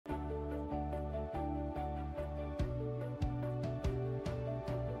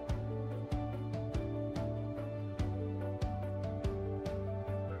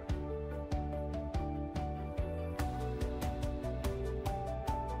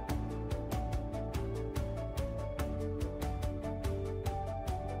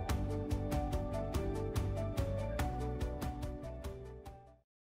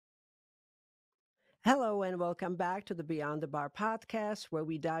Hello, and welcome back to the Beyond the Bar podcast, where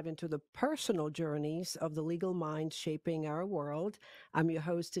we dive into the personal journeys of the legal minds shaping our world. I'm your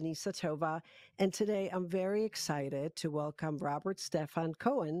host, Denise Tova, and today I'm very excited to welcome Robert Stefan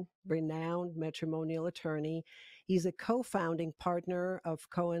Cohen, renowned matrimonial attorney. He's a co founding partner of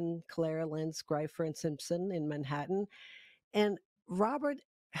Cohen, Clare, Lenz, Greifer, and Simpson in Manhattan. And Robert,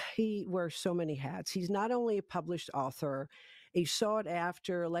 he wears so many hats. He's not only a published author, a sought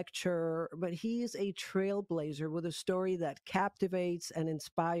after lecturer, but he's a trailblazer with a story that captivates and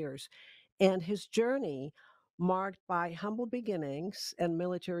inspires. And his journey, marked by humble beginnings and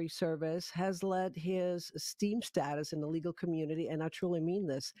military service, has led his esteemed status in the legal community. And I truly mean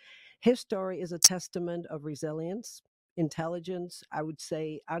this. His story is a testament of resilience, intelligence, I would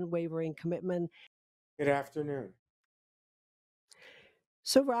say unwavering commitment. Good afternoon.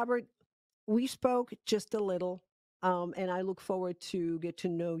 So, Robert, we spoke just a little, and I look forward to get to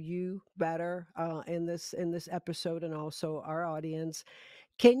know you better in this episode, and also our audience.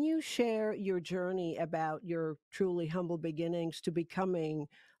 Can you share your journey about your truly humble beginnings to becoming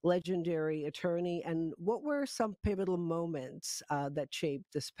legendary attorney, and what were some pivotal moments that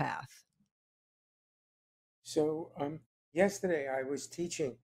shaped this path? So, yesterday I was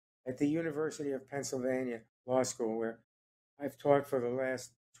teaching at the University of Pennsylvania Law School, where I've taught for the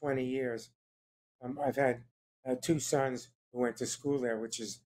last 20 years. I've had two sons who went to school there, which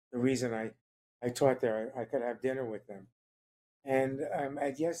is the reason I taught there. I could have dinner with them. And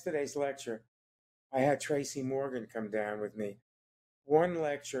at yesterday's lecture, I had Tracy Morgan come down with me. One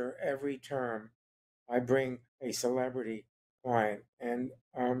lecture every term, I bring a celebrity client. And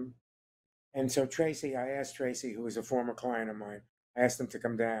so I asked Tracy, who was a former client of mine, I asked him to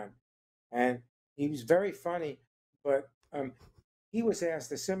come down. And he was very funny, but he was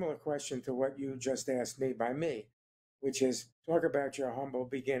asked a similar question to what you just asked me by me, which is talk about your humble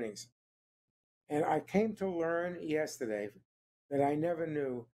beginnings. And I came to learn yesterday that I never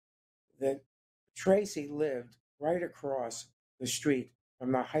knew that Tracy lived right across the street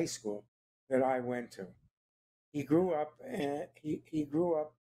from the high school that I went to. He grew up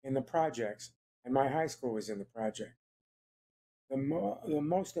in the projects, and my high school was in the project. The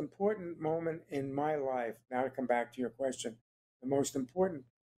most important moment in my life, now to come back to your question, the most important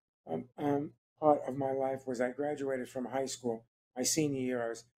part of my life was I graduated from high school. My senior year, I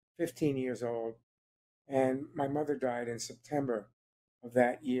was 15 years old, and my mother died in September of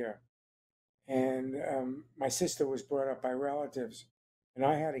that year. And my sister was brought up by relatives, and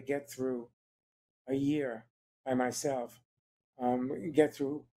I had to get through a year by myself, get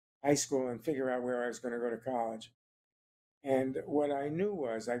through high school and figure out where I was going to go to college. And what I knew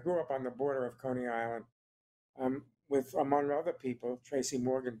was I grew up on the border of Coney Island with, among other people, Tracy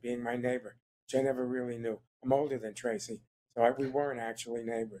Morgan being my neighbor, which I never really knew. I'm older than Tracy, so we weren't actually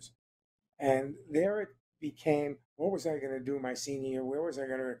neighbors. And there it became, what was I going to do my senior year? Where was I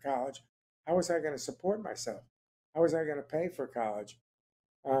going to go to college? How was I going to support myself? How was I going to pay for college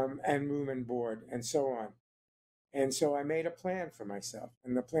and room and board and so on? And so I made a plan for myself.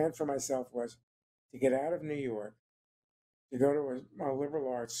 And the plan for myself was to get out of New York, to go to a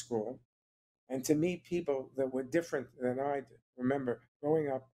liberal arts school, and to meet people that were different than I did. Remember, growing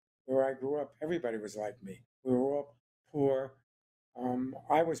up where I grew up, everybody was like me. We were all poor.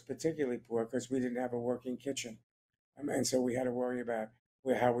 I was particularly poor because we didn't have a working kitchen. And so we had to worry about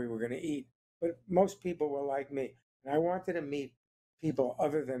how we were going to eat. But most people were like me. And I wanted to meet people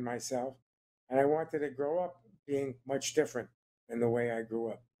other than myself. And I wanted to grow up being much different than the way I grew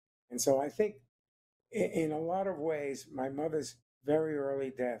up. And so I think in a lot of ways, my mother's very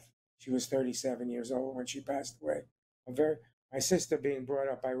early death, she was 37 years old when she passed away. A very, my sister being brought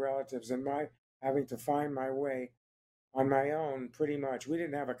up by relatives and my having to find my way on my own pretty much. We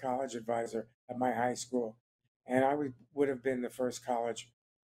didn't have a college advisor at my high school. And would have been the first college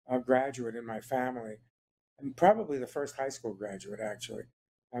graduate in my family, and probably the first high school graduate, actually.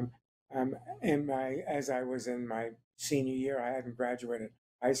 Um, as I was in my senior year, I hadn't graduated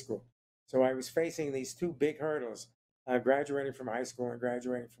high school. So I was facing these two big hurdles, graduating from high school and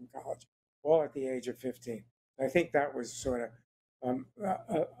graduating from college, all at the age of 15. I think that was sort of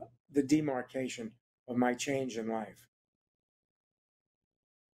the demarcation of my change in life.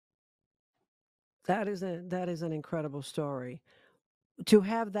 That is an incredible story. To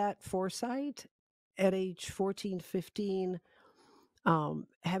have that foresight at age 14, 15,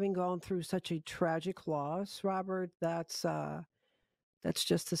 having gone through such a tragic loss, Robert, that's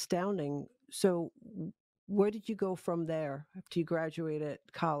just astounding. So, where did you go from there after you graduated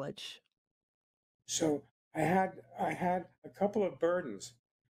college? So I had a couple of burdens.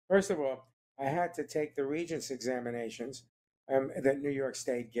 First of all, I had to take the Regents examinations that New York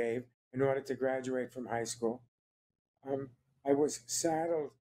State gave, in order to graduate from high school. I was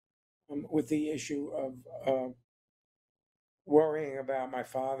saddled with the issue of worrying about my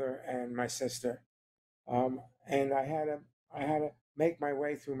father and my sister, and I had to make my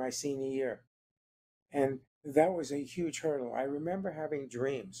way through my senior year, and that was a huge hurdle. I remember having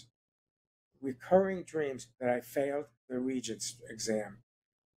dreams, recurring dreams, that I failed the Regents exam.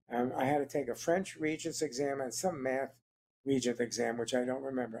 I had to take a French Regents exam and some math Regent exam, which I don't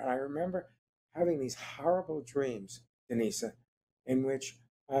remember. And I remember having these horrible dreams, Denisa, in which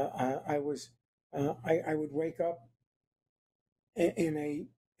I would wake up in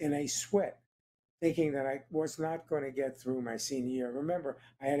a sweat, thinking that I was not going to get through my senior year. Remember,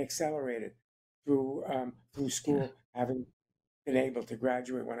 I had accelerated through Yeah. school, having been able to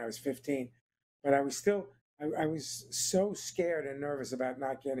graduate when I was 15, but I was still I was so scared and nervous about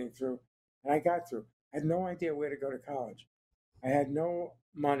not getting through, and I got through. I had no idea where to go to college. I had no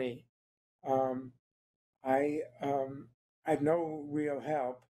money. Um, I had no real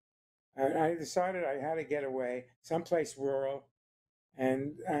help, and I decided I had to get away, someplace rural,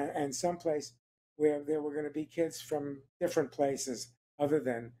 and someplace where there were going to be kids from different places other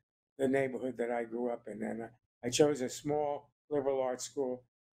than the neighborhood that I grew up in. And I chose a small liberal arts school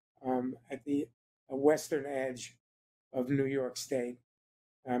at the western edge of New York State,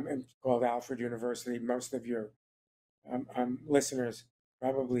 and called Alfred University. Most of your listeners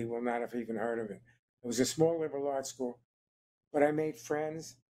probably will not have even heard of it. It was a small liberal arts school, but I made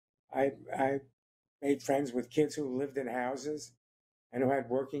friends. I made friends with kids who lived in houses and who had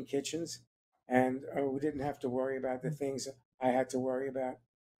working kitchens, and who didn't have to worry about the things I had to worry about.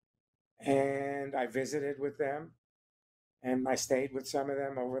 And I visited with them, and I stayed with some of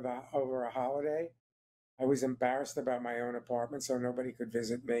them over a holiday. I was embarrassed about my own apartment, so nobody could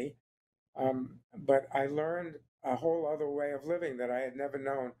visit me. But I learned a whole other way of living that I had never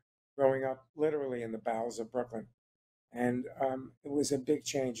known growing up literally in the bowels of Brooklyn. And it was a big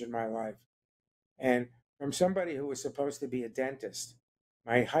change in my life. And from somebody who was supposed to be a dentist,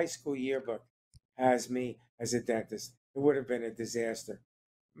 my high school yearbook has me as a dentist. It would have been a disaster.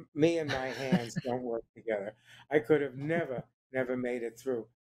 Me and my hands don't work together. I could have never made it through.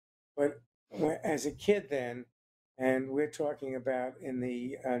 But as a kid then, and we're talking about in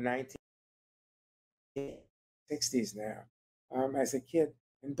the 1960s now, as a kid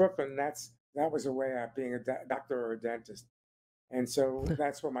in Brooklyn, that was a way out, being a doctor or a dentist. And so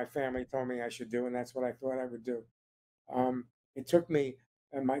that's what my family told me I should do, and that's what I thought I would do. It took me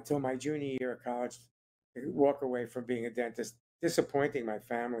till my junior year of college to walk away from being a dentist, disappointing my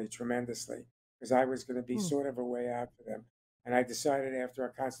family tremendously because I was going to be Hmm. sort of a way out for them. And I decided after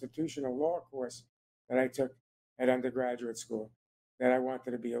a constitutional law course that I took at undergraduate school that I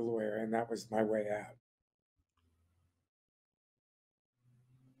wanted to be a lawyer, and that was my way out.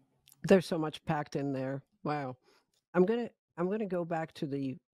 There's so much packed in there. Wow. I'm gonna I'm gonna go back to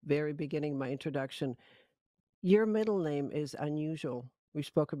the very beginning, my introduction. Your middle name is unusual. We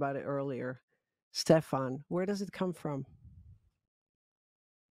spoke about it earlier. Stefan. Where does it come from?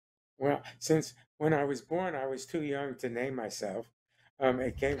 Well, since when I was born, I was too young to name myself.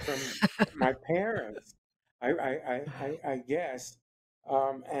 It came from my parents, I guess.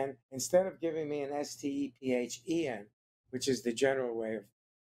 And instead of giving me an Stephen, which is the general way of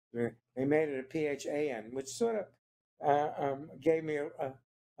doing it, they made it a Phan, which sort of gave me a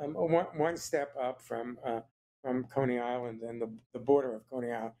one step up from Coney Island and the border of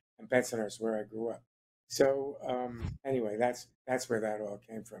Coney Island and Bensonhurst, where I grew up. So anyway, that's where that all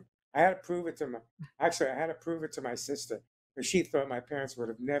came from. I had to prove it to my Actually, I had to prove it to my sister because she thought my parents would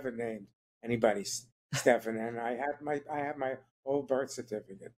have never named anybody Stefan, and I had my old birth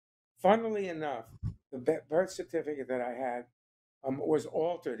certificate. Funnily enough, the birth certificate that I had was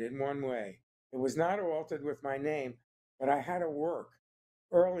altered in one way. It was not altered with my name, but I had to work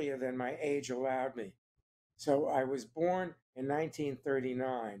earlier than my age allowed me. So I was born in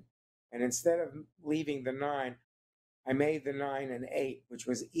 1939, and instead of leaving the nine, I made the 9 and 8, which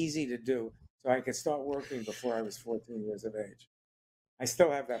was easy to do, so I could start working before I was 14 years of age. I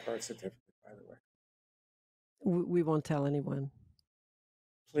still have that birth certificate, by the way. We won't tell anyone.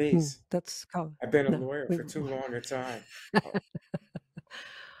 Please, That's called I've been a no. lawyer We, for too long a time.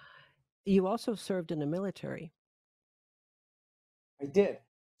 you also served in the military. I did.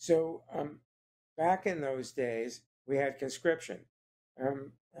 So back in those days, we had conscription.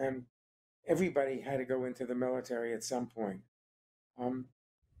 And everybody had to go into the military at some point. Um,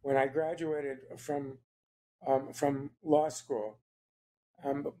 when I graduated from law school,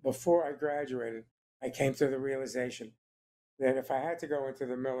 before I graduated, I came to the realization that if I had to go into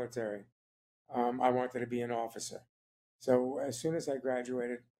the military, I wanted to be an officer. So as soon as I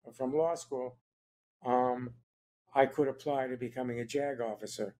graduated, from law school, um, I could apply to becoming a JAG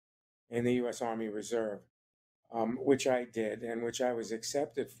officer in the U.S. Army Reserve, which I did and which I was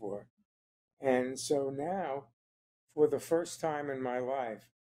accepted for. And so now, for the first time in my life,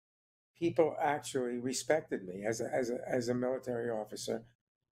 people actually respected me as a military officer.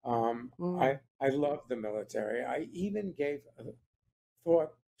 Mm. I love the military. I even gave a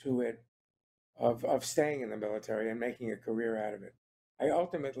thought to it of staying in the military and making a career out of it. I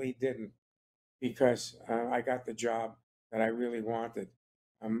ultimately didn't because I got the job that I really wanted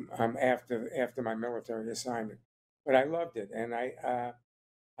after my military assignment. But I loved it, and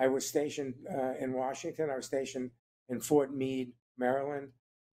I was stationed in Washington. I was stationed in Fort Meade, Maryland.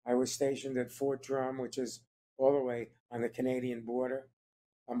 I was stationed at Fort Drum, which is all the way on the Canadian border.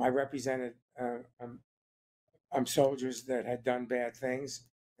 I represented soldiers that had done bad things,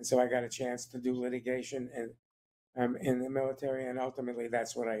 and so I got a chance to do litigation in the military, and ultimately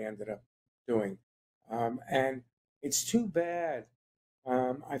that's what I ended up doing. And it's too bad.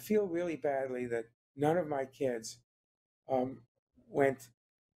 I feel really badly that none of my kids um, went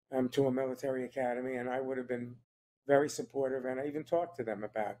to a military academy, and I would have been very supportive, and I even talked to them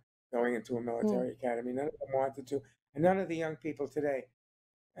about going into a Mm. military academy. None of them wanted to, and none of the young people today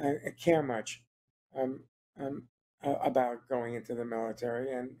care much um, um, about going into the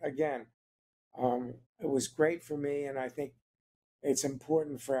military. And again, it was great for me, and I think it's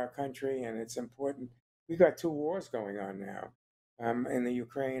important for our country, and it's important. We've got two wars going on now, in the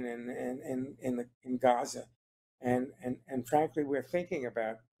Ukraine and in Gaza, and frankly, we're thinking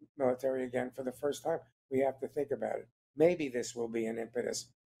about military again for the first time. We have to think about it. Maybe this will be an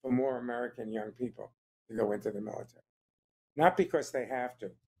impetus for more American young people to go into the military, not because they have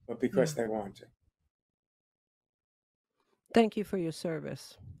to, but Yeah. because they want to. Thank you for your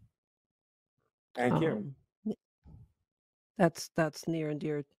service. Thank you. Um, that's near and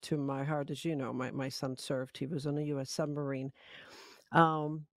dear to my heart, as you know. My son served. He was on a U.S. submarine.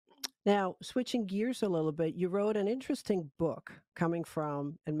 Um, Now, switching gears a little bit, you wrote an interesting book coming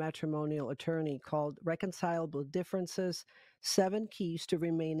from a matrimonial attorney called Reconcilable Differences: Seven Keys to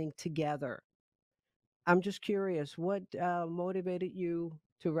Remaining Together. I'm just curious, what motivated you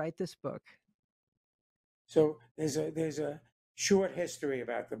to write this book? So there's a short history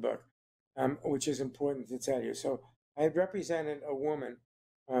about the book, which is important to tell you. So I had represented a woman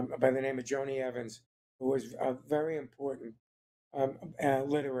by the name of Joni Evans, who was a very important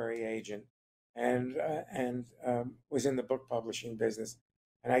literary agent, and was in the book publishing business.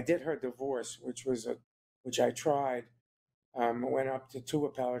 And I did her divorce, which I tried, went up to two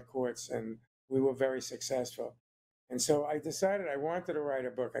appellate courts, and we were very successful. And so I decided I wanted to write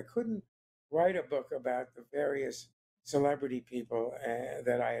a book. I couldn't write a book about the various celebrity people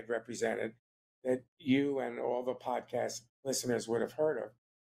that I had represented that you and all the podcast listeners would have heard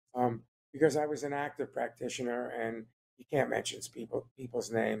of, because I was an active practitioner, and you can't mention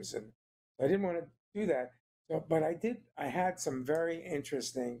people's names, and I didn't want to do that. So, but I did. I had some very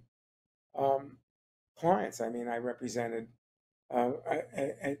interesting um, clients. I mean, I represented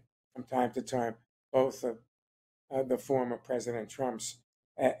from time to time both of the former President Trump's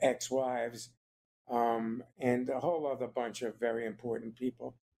ex-wives, and a whole other bunch of very important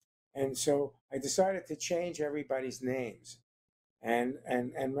people. And so I decided to change everybody's names and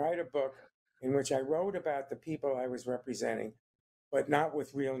write a book in which I wrote about the people I was representing, but not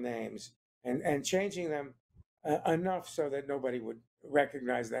with real names, and changing them enough so that nobody would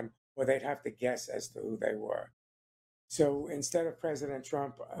recognize them, or they'd have to guess as to who they were. So instead of President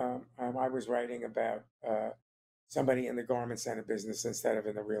Trump, I was writing about somebody in the garment center business instead of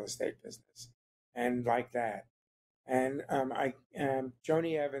in the real estate business, and like that. And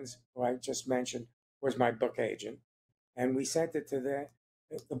Joni Evans, who I just mentioned, was my book agent, and we sent it to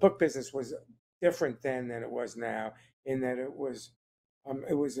the book business was different then than it was now, in that it was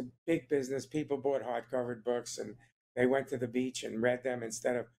a big business. People bought hardcover books, and they went to the beach and read them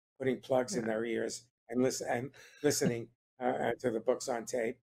instead of putting plugs in Yeah, their ears and listening to the books on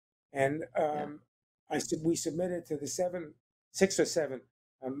tape. And yeah. we submitted to the six or seven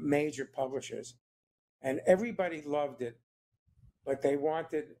major publishers, and everybody loved it, but they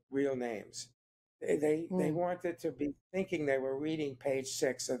wanted real names. They Mm. wanted to be thinking they were reading page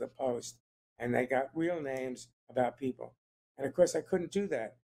 6 of the Post, and they got real names about people. And of course, I couldn't do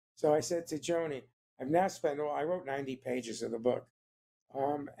that. So I said to Joni, I wrote 90 pages of the book.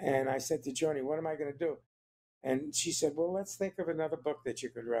 And I said to Joni, what am I going to do? And she said, well, let's think of another book that you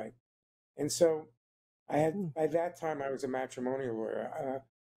could write. And so Mm. by that time, I was a matrimonial lawyer.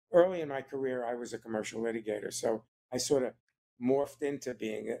 Early in my career, I was a commercial litigator. So I sort of morphed into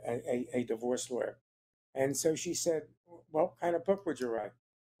being a divorce lawyer. And so she said, what kind of book would you write?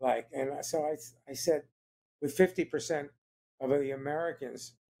 like? And so I said, with 50% of the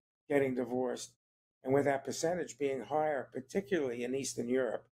Americans getting divorced, and with that percentage being higher, particularly in Eastern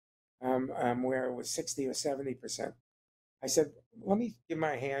Europe, where it was 60 or 70%, I said, let me give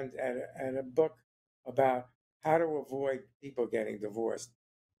my hand at a book about how to avoid people getting divorced.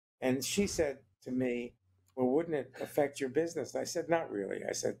 And she said to me, well, wouldn't it affect your business? I said, not really.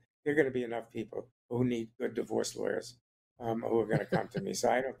 I said, there are going to be enough people who need good divorce lawyers who are going to come to me. So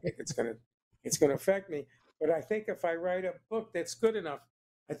I don't think it's going to affect me. But I think if I write a book that's good enough,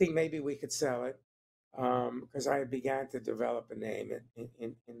 I think maybe we could sell it because I began to develop a name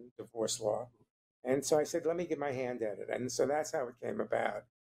in divorce law. And so I said, let me get my hand at it. And so that's how it came about.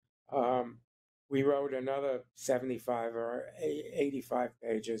 Um, we wrote another 75 or 85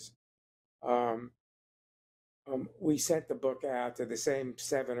 pages. Um, we sent the book out to the same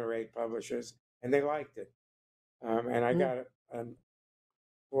 7 or 8 publishers, and they liked it. And I Mm. got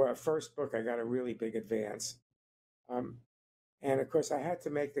for a first book, I got a really big advance. Um, and of course, I had to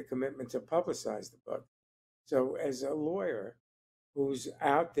make the commitment to publicize the book. So, as a lawyer who's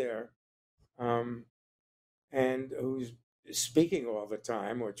out there um, and who's speaking all the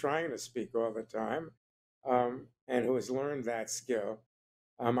time or trying to speak all the time, and who has learned that skill,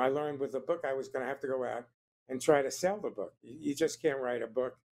 I learned with the book I was going to have to go out and try to sell the book. You just can't write a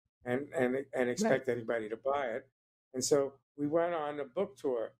book and Right. expect anybody to buy it. And so we went on a book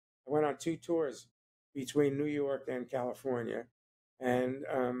tour. I went on 2 tours between New York and California, and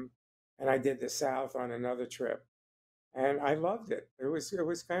and I did the South on another trip, and I loved it. It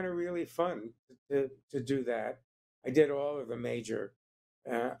was kind of really fun to do that. I did all of the major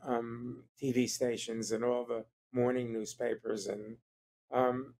TV stations and all the morning newspapers, and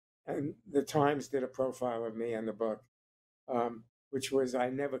the Times did a profile of me in the book, which was I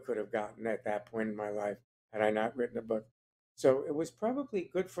never could have gotten at that point in my life had I not written a book. So it was probably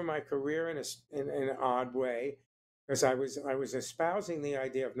good for my career in an odd way because I was espousing the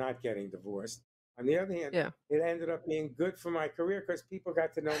idea of not getting divorced. On the other hand, Yeah. it ended up being good for my career because people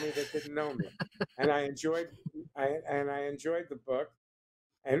got to know me that didn't know me, and I enjoyed the book.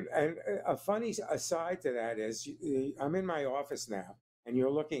 And a funny aside to that is, I'm in my office now, and you're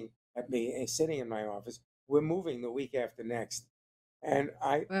looking at me sitting in my office. We're moving the week after next, and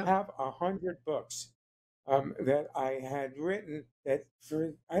I Well, have 100 books that I had written that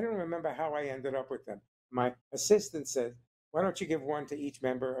for I don't remember how I ended up with them. My assistant said, "Why don't you give one to each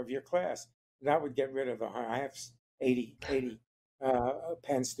member of your class?" And that would get rid of I have 80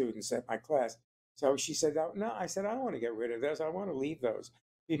 Penn students at my class. So she said, "Oh, no." I said, "I don't want to get rid of those. I want to leave those,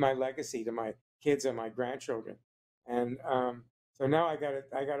 be my legacy to my kids and my grandchildren." And so now I got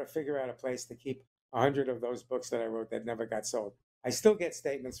to figure out a place to keep 100 of those books that I wrote that never got sold. I still get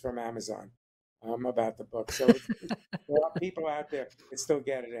statements from Amazon about the book. So there are people out there that still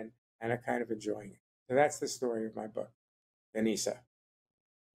get it and are kind of enjoying it. So that's the story of my book, Denisa.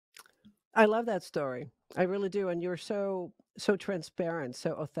 I love that story. I really do, and you're so transparent,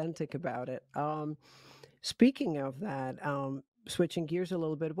 so authentic about it. Speaking of that, switching gears a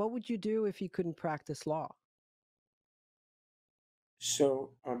little bit, what would you do if you couldn't practice law?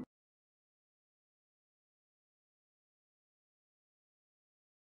 So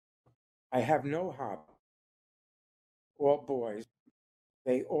I have no hobby. All boys,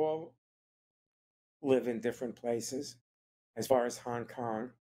 they all live in different places. As far as Hong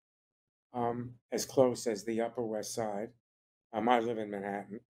Kong, as close as the Upper West Side. I live in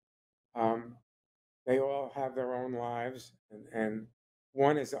Manhattan. Um, they all have their own lives, and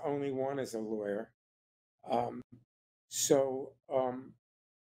only one is a lawyer. Um, so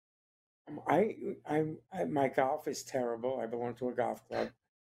my golf is terrible. I belong to a golf club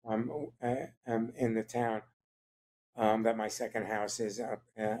in the town that my second house is up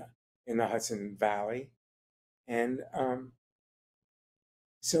in the Hudson Valley. And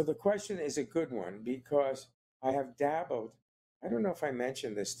so the question is a good one because I have dabbled. I don't know if I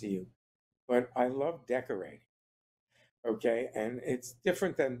mentioned this to you, but I love decorating. Okay, and it's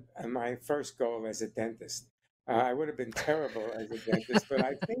different than my first goal as a dentist. I would have been terrible as a dentist, but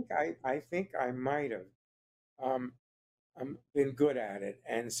I think I might have. Um, been good at it.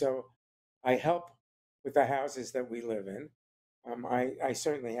 And so I help with the houses that we live in. I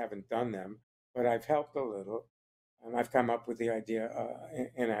certainly haven't done them, but I've helped a little. I've come up with the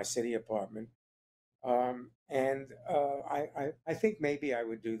idea in our city apartment. And I think maybe I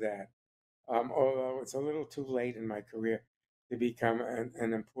would do that, although it's a little too late in my career to become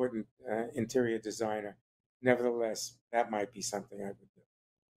an important interior designer. Nevertheless, that might be something I would do.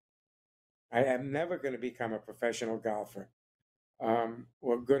 I am never going to become a professional golfer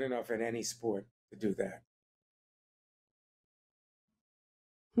or good enough at any sport to do that.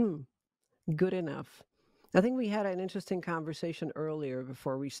 Hmm. Good enough. I think we had an interesting conversation earlier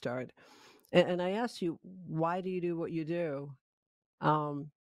before we start, and I asked you, why do you do what you do?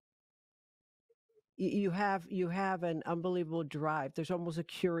 Um, you have an unbelievable drive. There's almost a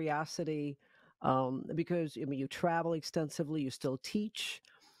curiosity, because I mean you travel extensively. You still teach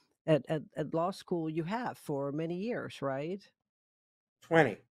at law school. You have for many years, right?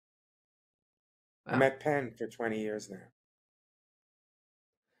 20. I'm Wow. at Penn for 20 years now.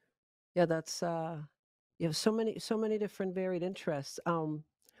 Yeah, that's you have so many different varied interests.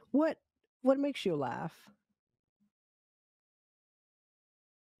 What what makes you laugh?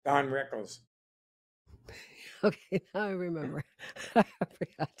 Don Rickles. Okay, now I remember. I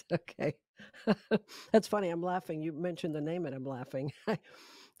forgot. Okay. That's funny. I'm laughing. You mentioned the name and I'm laughing.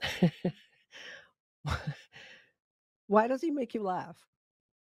 Why does he make you laugh?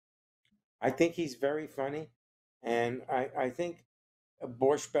 I think he's very funny. And I think a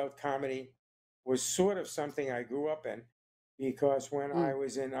Borscht Belt comedy was sort of something I grew up in because when I Mm.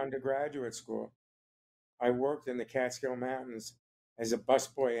 was in undergraduate school, I worked in the Catskill Mountains as a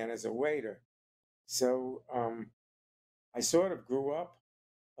busboy and as a waiter. So I sort of grew up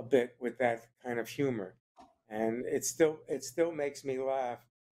a bit with that kind of humor, and it still makes me laugh.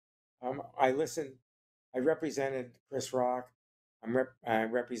 I listen. I represented Chris Rock. I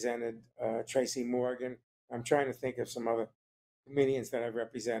represented Tracy Morgan. I'm trying to think of some other comedians that I've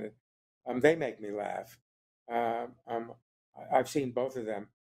represented. They make me laugh. I've seen both of them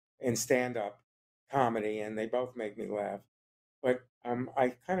in stand-up comedy, and they both make me laugh. But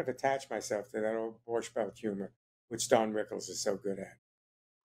I kind of attach myself to that old Borscht Belt humor, which Don Rickles is so good at.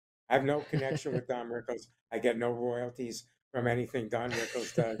 I have no connection with Don Rickles. I get no royalties from anything Don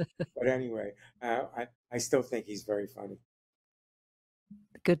Rickles does. But anyway, I still think he's very funny.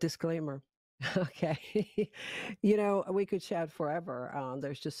 Good disclaimer. Okay. You know, we could chat forever.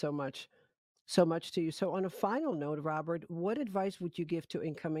 There's just so much to you. So, on a final note, Robert, what advice would you give to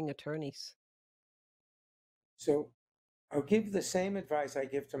incoming attorneys? So I'll give the same advice I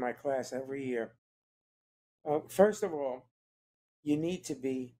give to my class every year. First of all, you need to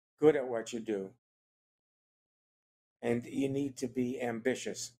be good at what you do, and you need to be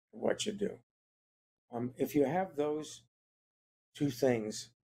ambitious at what you do. If you have those two things,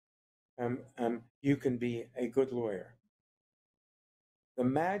 you can be a good lawyer. The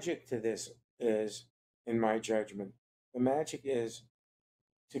magic to this is, in my judgment, the magic is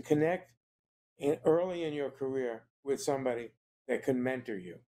to connect early in your career with somebody that can mentor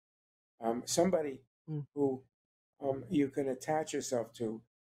you, somebody Mm. who you can attach yourself to,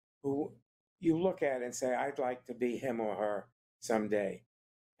 who you look at and say, "I'd like to be him or her someday,"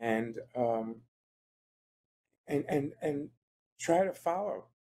 and and try to follow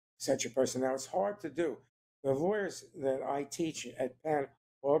such a person. Now it's hard to do. The lawyers that I teach at Penn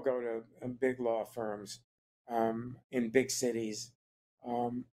all go to big law firms in big cities,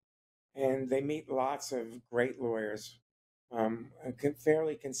 um, and they meet lots of great lawyers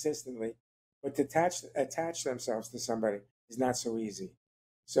fairly consistently. But to attach themselves to somebody is not so easy.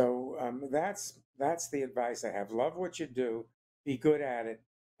 So that's the advice I have. Love what you do, be good at it,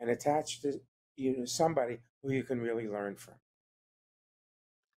 and attach to you to somebody who you can really learn from.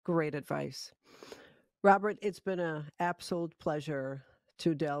 Great advice. Robert, it's been an absolute pleasure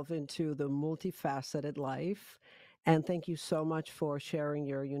to delve into the multifaceted life. And thank you so much for sharing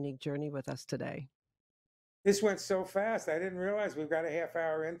your unique journey with us today. This went so fast. I didn't realize we've got a half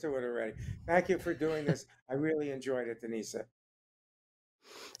hour into it already. Thank you for doing this. I really enjoyed it, Denisa.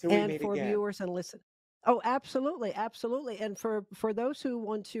 Till we And meet for again. viewers and listen. Oh, absolutely, absolutely. And for those who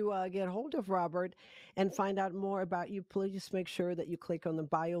want to get hold of Robert and find out more about you, please make sure that you click on the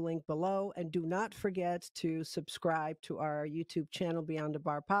bio link below, and do not forget to subscribe to our YouTube channel, Beyond the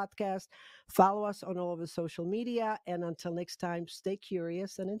Bar Podcast. Follow us on all of the social media, and until next time, stay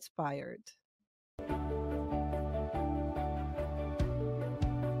curious and inspired.